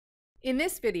In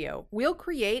this video, we'll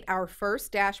create our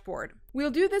first dashboard. We'll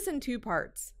do this in two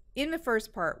parts. In the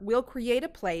first part, we'll create a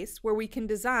place where we can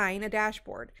design a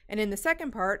dashboard, and in the second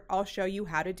part, I'll show you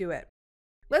how to do it.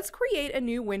 Let's create a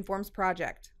new WinForms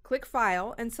project. Click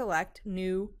File and select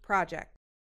New Project.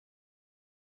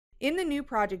 In the New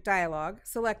Project dialog,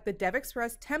 select the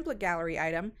DevExpress Template Gallery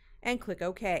item and click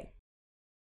OK.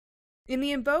 In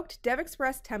the invoked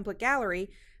DevExpress Template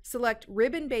Gallery, select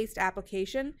Ribbon-Based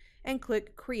Application and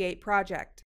click Create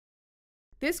Project.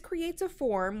 This creates a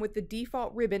form with the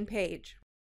default ribbon page.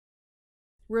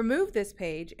 Remove this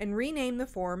page and rename the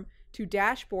form to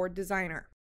Dashboard Designer.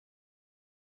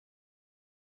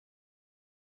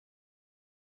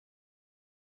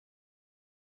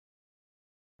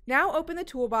 Now open the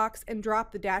toolbox and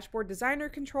drop the Dashboard Designer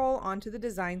control onto the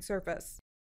design surface.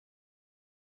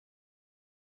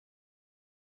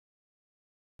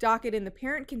 Dock it in the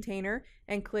parent container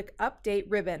and click Update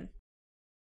Ribbon.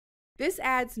 This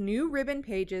adds new ribbon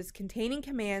pages containing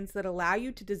commands that allow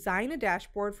you to design a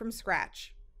dashboard from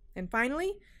scratch. And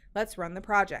finally, let's run the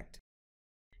project.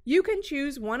 You can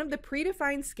choose one of the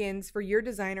predefined skins for your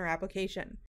designer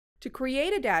application. To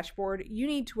create a dashboard, you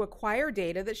need to acquire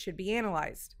data that should be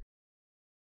analyzed.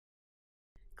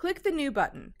 Click the New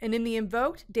button, and in the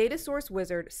invoked Data Source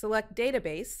Wizard, select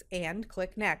Database and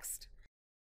click Next.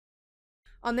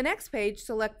 On the next page,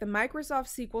 select the Microsoft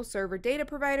SQL Server data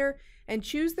provider and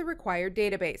choose the required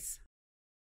database.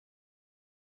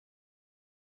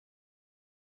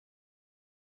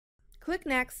 Click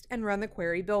Next and run the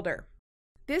query builder.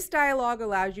 This dialog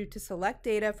allows you to select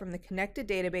data from the connected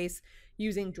database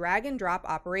using drag and drop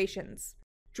operations.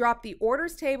 Drop the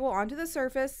orders table onto the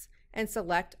surface and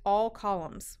select all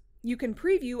columns. You can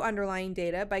preview underlying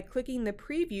data by clicking the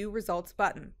Preview Results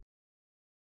button.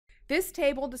 This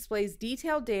table displays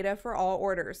detailed data for all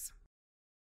orders.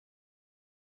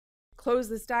 Close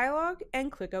this dialog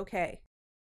and click OK.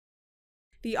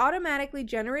 The automatically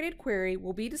generated query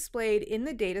will be displayed in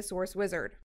the Data Source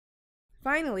Wizard.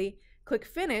 Finally, click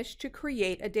Finish to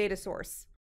create a data source.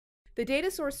 The data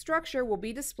source structure will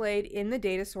be displayed in the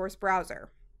data source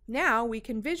browser. Now we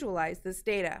can visualize this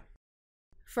data.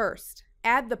 First,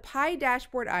 add the Pie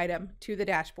dashboard item to the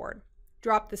dashboard.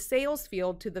 Drop the Sales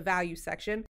field to the Value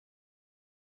section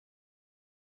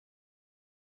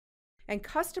and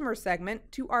Customer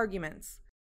segment to Arguments.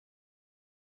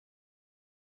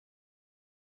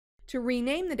 To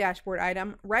rename the dashboard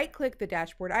item, right-click the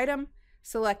dashboard item,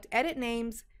 select Edit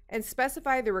Names, and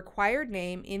specify the required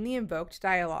name in the invoked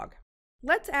dialog.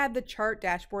 Let's add the Chart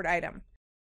dashboard item.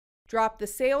 Drop the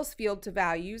Sales field to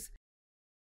Values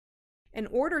and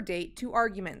Order Date to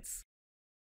Arguments.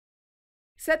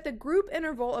 Set the group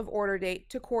interval of order date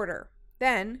to quarter.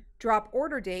 Then, drop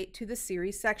Order Date to the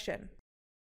Series section.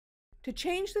 To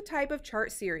change the type of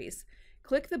chart series,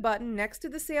 click the button next to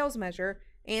the sales measure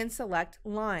and select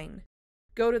Line.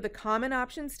 Go to the Common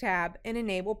Options tab and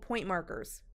enable point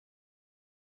markers.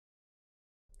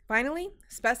 Finally,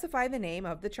 specify the name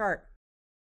of the chart.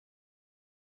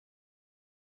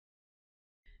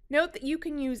 Note that you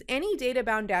can use any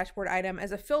data-bound dashboard item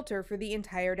as a filter for the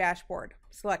entire dashboard.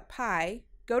 Select Pie,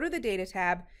 go to the Data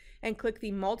tab, and click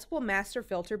the Multiple Master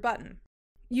Filter button.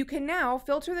 You can now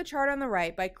filter the chart on the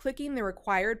right by clicking the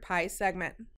required Pie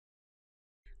segment.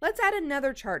 Let's add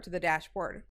another chart to the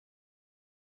dashboard.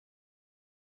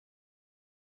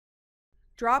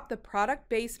 Drop the Product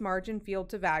Base Margin field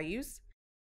to Values.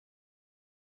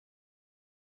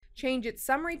 Change its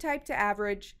summary type to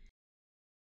Average.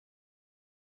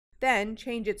 Then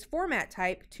change its format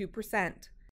type to %.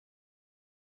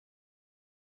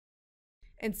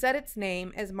 And set its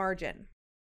name as Margin.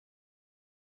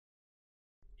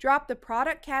 Drop the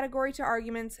product category to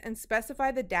Arguments and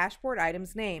specify the dashboard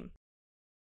item's name.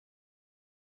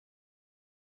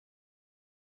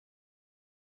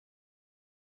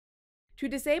 To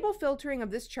disable filtering of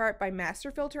this chart by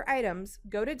master filter items,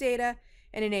 go to Data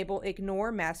and enable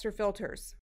Ignore Master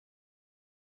Filters.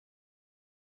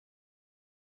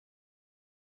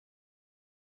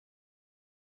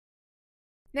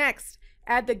 Next,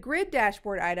 add the Grid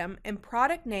dashboard item and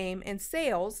product name and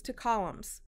sales to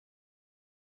columns.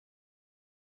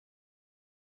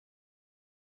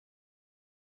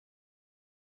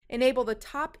 Enable the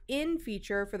Top In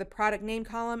feature for the product name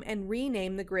column and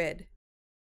rename the grid.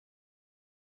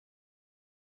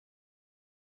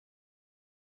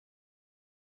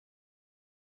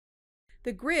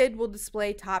 The grid will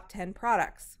display top 10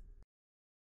 products.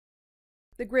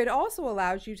 The grid also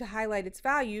allows you to highlight its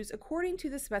values according to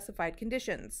the specified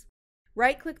conditions.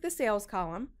 Right-click the sales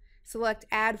column, select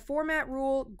Add Format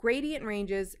Rule, Gradient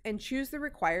Ranges, and choose the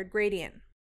required gradient.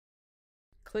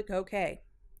 Click OK.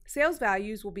 Sales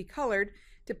values will be colored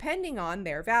depending on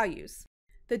their values.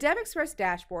 The DevExpress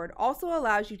dashboard also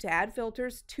allows you to add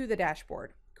filters to the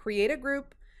dashboard. Create a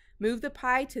group, move the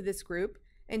pie to this group,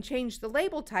 and change the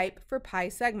label type for pie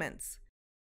segments.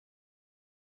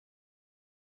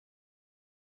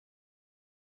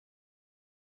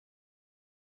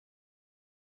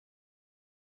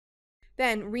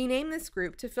 Then rename this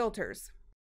group to Filters.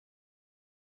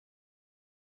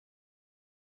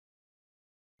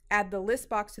 Add the list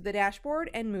box to the dashboard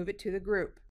and move it to the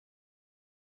group.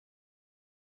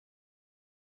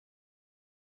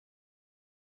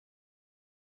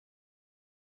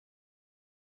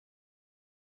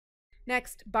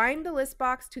 Next, bind the list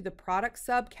box to the product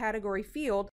subcategory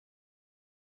field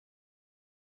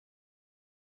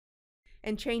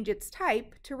and change its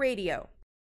type to radio.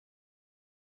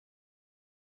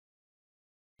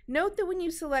 Note that when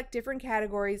you select different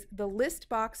categories, the list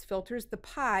box filters the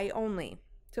pie only.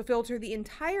 To filter the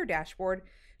entire dashboard,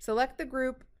 select the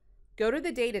group, go to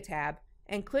the Data tab,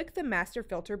 and click the Master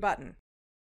Filter button.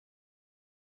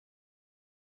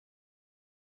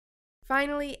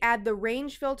 Finally, add the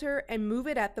Range filter and move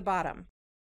it at the bottom.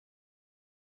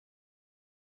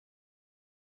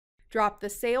 Drop the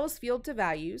Sales field to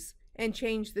Values and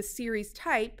change the series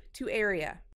type to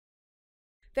Area.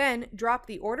 Then drop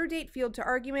the Order Date field to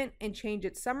Argument and change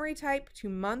its summary type to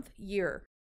Month Year.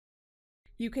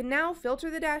 You can now filter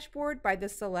the dashboard by the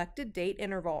selected date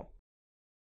interval.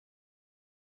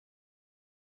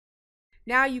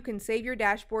 Now you can save your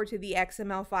dashboard to the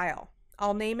XML file.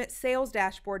 I'll name it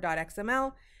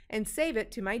salesdashboard.xml and save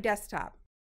it to my desktop.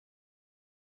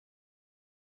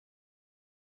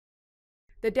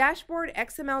 The dashboard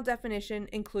XML definition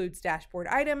includes dashboard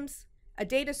items, a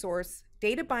data source,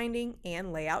 data binding,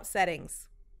 and layout settings.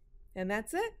 And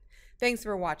that's it. Thanks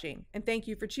for watching, and thank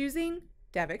you for choosing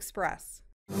DevExpress.